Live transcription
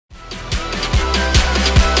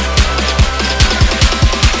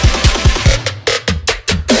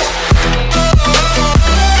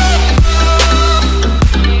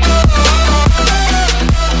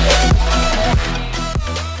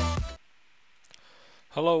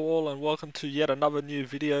Hello all and welcome to yet another new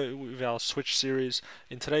video with our Switch series.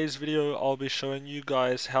 In today's video I'll be showing you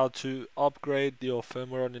guys how to upgrade your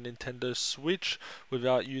firmware on the Nintendo Switch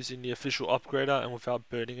without using the official upgrader and without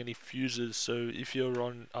burning any fuses. So if you're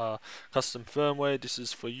on custom firmware, this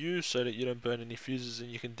is for you so that you don't burn any fuses and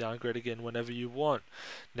you can downgrade again whenever you want.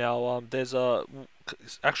 Now there's a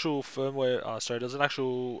actual firmware, there's an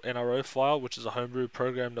actual NRO file which is a homebrew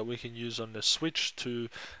program that we can use on the Switch to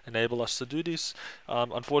enable us to do this.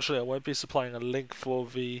 Unfortunately, I won't be supplying a link for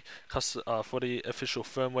the official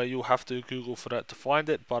firmware. You'll have to Google for that to find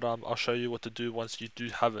it, but I'll show you what to do once you do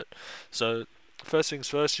have it. So first things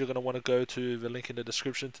first, you're going to want to go to the link in the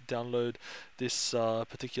description to download this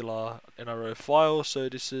particular NRO file. So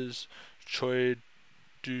this is ChoidujourNX.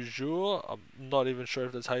 I'm not even sure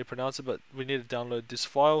if that's how you pronounce it, but we need to download this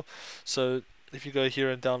file. So if you go here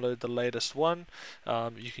and download the latest one,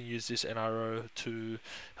 you can use this NRO to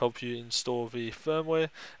help you install the firmware,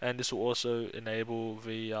 and this will also enable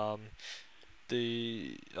prevent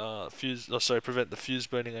the fuse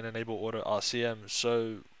burning and enable auto RCM.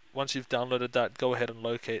 So once you've downloaded that, go ahead and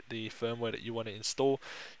locate the firmware that you want to install.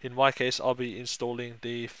 In my case, I'll be installing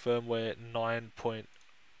the firmware 9.1.0.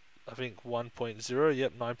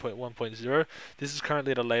 Yep, 9.1.0. This is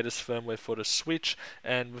currently the latest firmware for the Switch,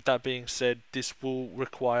 and with that being said, this will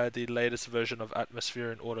require the latest version of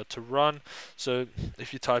Atmosphere in order to run. So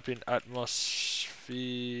if you type in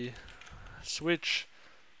Atmosphere Switch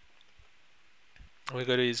and we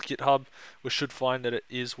go to his GitHub, we should find that it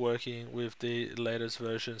is working with the latest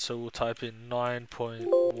version. So we'll type in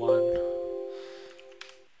 9.1.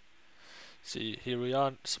 See, here we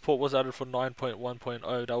are. Support was added for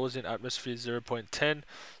 9.1.0. That was in Atmosphere 0.10.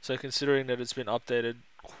 So considering that it's been updated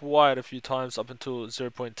quite a few times up until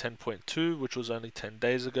 0.10.2, which was only 10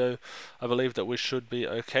 days ago, I believe that we should be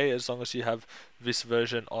okay as long as you have this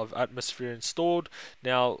version of Atmosphere installed.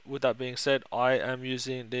 Now, with that being said, I am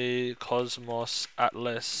using the Cosmos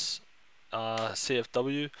Atlas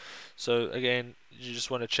CFW. So again, you just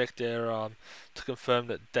want to check there to confirm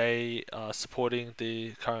that they are supporting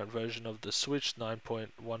the current version of the Switch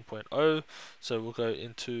 9.1.0. So we'll go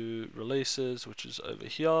into releases, which is over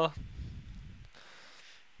here,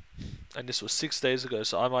 and this was 6 days ago,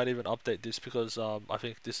 so I might even update this because I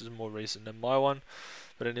think this is more recent than my one.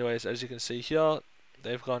 But anyways, as you can see here,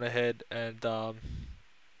 they've gone ahead and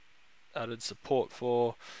added support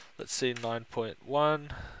for, let's see,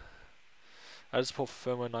 9.1. Added support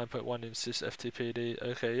for firmware 9.1 in sys-FTPD.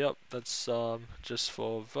 Okay, yep, that's just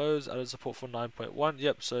for those. Added support for 9.1.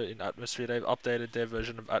 Yep, so in Atmosphere they've updated their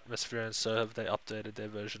version of Atmosphere, and so have they updated their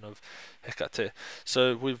version of Hecate.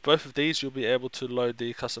 So with both of these, you'll be able to load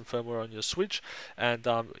the custom firmware on your Switch, and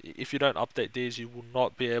if you don't update these, you will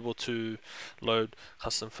not be able to load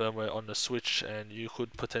custom firmware on the Switch, and you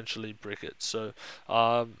could potentially brick it. So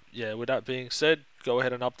yeah, with that being said, go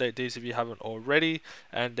ahead and update these if you haven't already,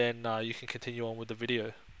 and then you can continue on with the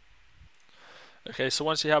video. Okay, so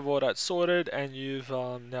once you have all that sorted and you've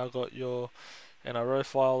now got your NRO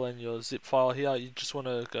file and your zip file here, you just want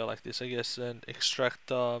to go like this, I guess, and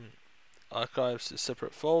extract archives to a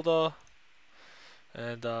separate folder,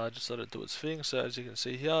 and just let it do its thing. So as you can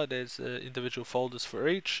see here, there's individual folders for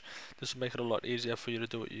each. This will make it a lot easier for you to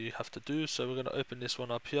do what you have to do. So we're going to open this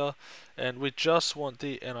one up here, and we just want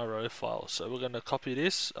the NRO file. So we're going to copy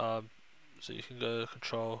this. So you can go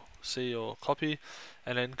Control C or copy,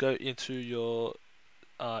 and then go into your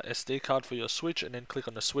SD card for your Switch, and then click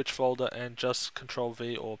on the Switch folder and just Control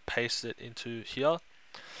V or paste it into here.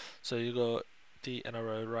 So you got the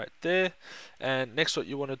NRO right there, and next what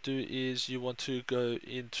you want to do is you want to go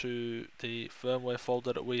into the firmware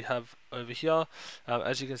folder that we have over here.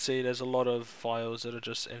 As you can see, there's a lot of files that are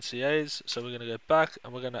just NCAs, so we're going to go back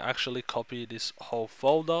and we're going to actually copy this whole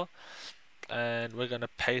folder, and we're going to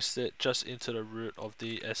paste it just into the root of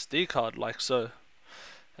the SD card like so.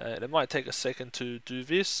 It might take a second to do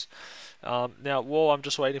this. Now while I'm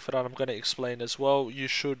just waiting for that, I'm going to explain as well. You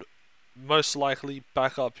should most likely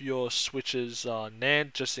back up your Switch's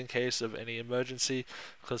NAND just in case of any emergency,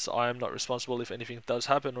 because I am not responsible if anything does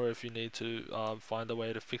happen, or if you need to find a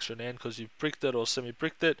way to fix your NAND because you've bricked it or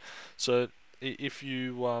semi-bricked it. So if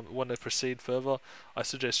you want to proceed further, I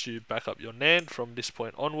suggest you back up your NAND from this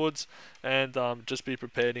point onwards, and just be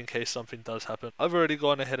prepared in case something does happen. I've already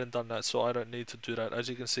gone ahead and done that, so I don't need to do that. As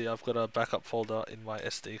you can see, I've got a backup folder in my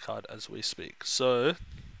SD card as we speak. So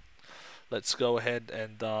let's go ahead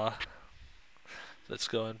and let's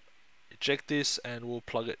go and eject this, and we'll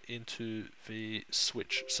plug it into the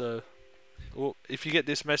Switch. So if you get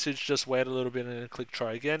this message, just wait a little bit and then click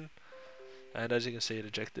try again. And as you can see, it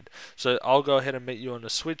ejected. So I'll go ahead and meet you on the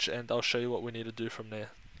Switch, and I'll show you what we need to do from there.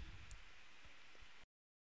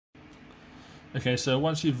 Okay, so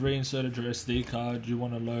once you've reinserted your SD card, you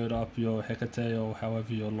want to load up your Hecate or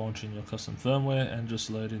however you're launching your custom firmware and just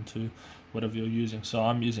load into whatever you're using. So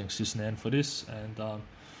I'm using sys-module for this, and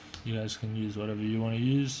you guys can use whatever you want to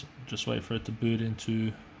use. Just wait for it to boot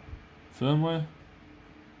into firmware.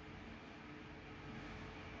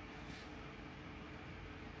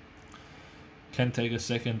 Can take a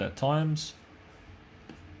second at times.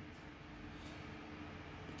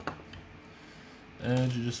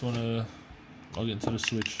 And you just want to log into the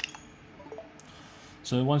Switch.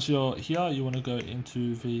 So once you're here, you want to go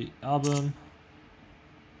into the album,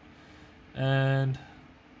 and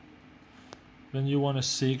then you want to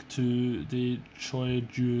seek to the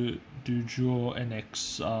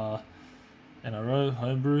ChoidujourNX NRO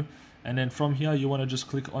homebrew, and then from here you want to just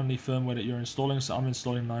click on the firmware that you're installing. So I'm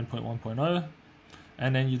installing 9.1.0,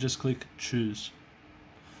 and then you just click choose.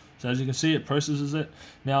 So as you can see, it processes it.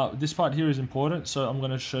 Now this part here is important, so I'm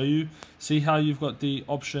going to show you. See how you've got the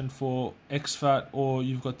option for exFAT or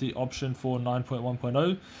you've got the option for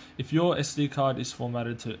 9.1.0. If your SD card is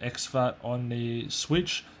formatted to exFAT on the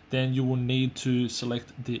Switch, then you will need to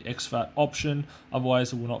select the exFAT option,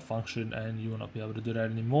 otherwise it will not function and you will not be able to do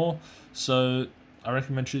that anymore. So I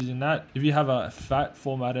recommend choosing that. If you have a FAT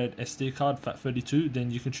formatted SD card, FAT32,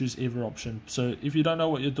 then you can choose either option. So if you don't know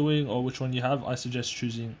what you're doing or which one you have, I suggest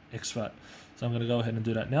choosing exFAT. So I'm going to go ahead and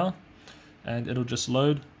do that now, and it'll just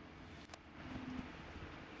load.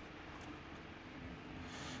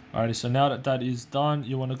 Alrighty, so now that that is done,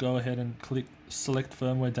 you want to go ahead and click select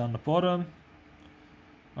firmware down the bottom.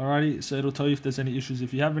 Alrighty, so it'll tell you if there's any issues.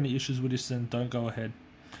 If you have any issues with this, then don't go ahead.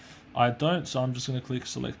 I don't, so I'm just going to click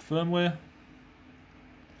select firmware.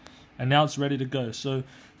 And now it's ready to go. So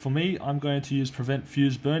for me, I'm going to use prevent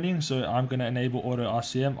fuse burning. So I'm going to enable auto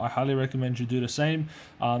RCM. I highly recommend you do the same.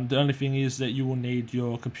 The only thing is that you will need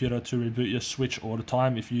your computer to reboot your Switch all the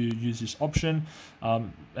time if you use this option,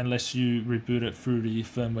 unless you reboot it through the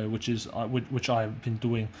firmware, which I've been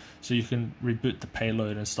doing. So you can reboot the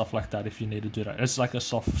payload and stuff like that if you need to do that. It's like a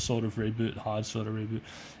soft sort of reboot, hard sort of reboot.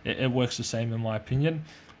 It works the same in my opinion.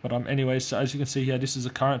 But anyways, so as you can see here, this is the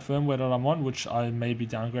current firmware that I'm on, which I may be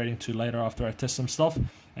downgrading to later after I test some stuff.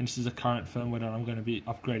 And this is the current firmware that I'm going to be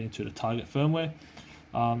upgrading to the target firmware.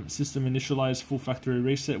 System initialize full factory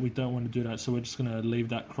reset, we don't want to do that, so we're just going to leave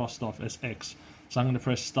that crossed off as X. So I'm going to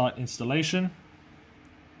press start installation.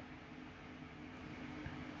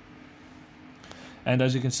 And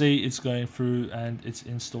as you can see, it's going through and it's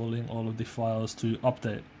installing all of the files to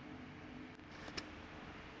update.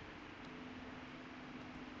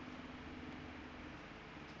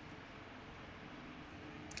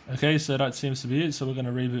 Okay, so that seems to be it. So we're going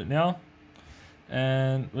to reboot now,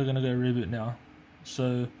 and we're going to go reboot now.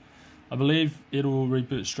 So I believe it will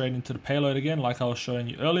reboot straight into the payload again, like I was showing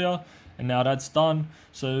you earlier. And now that's done.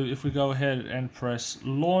 So if we go ahead and press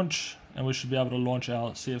launch, and we should be able to launch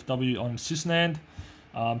our CFW on sys-NAND,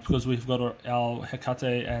 because we've got our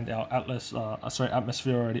Hecate and our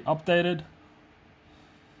Atmosphere already updated.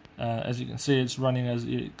 As you can see, it's running as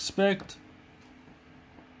you expect.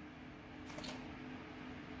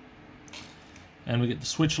 And we get the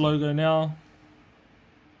Switch logo now.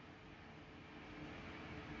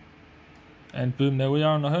 And boom, there we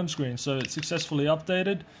are on the home screen. So it's successfully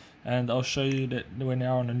updated. And I'll show you that we're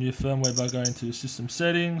now on a new firmware by going to System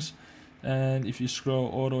Settings. And if you scroll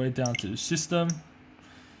all the way down to System,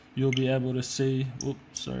 you'll be able to see,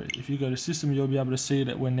 if you go to System, you'll be able to see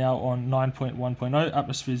that we're now on 9.1.0,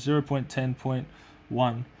 Atmosphere 0.10.1.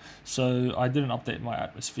 So I didn't update my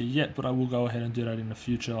Atmosphere yet, but I will go ahead and do that in the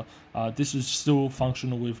future. This is still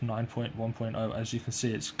functional with 9.1.0. As you can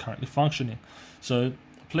see, it's currently functioning. So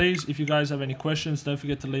please, if you guys have any questions, don't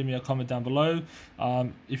forget to leave me a comment down below.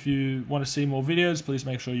 If you want to see more videos, please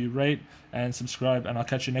make sure you rate and subscribe, and I'll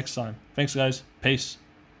catch you next time. Thanks guys, peace.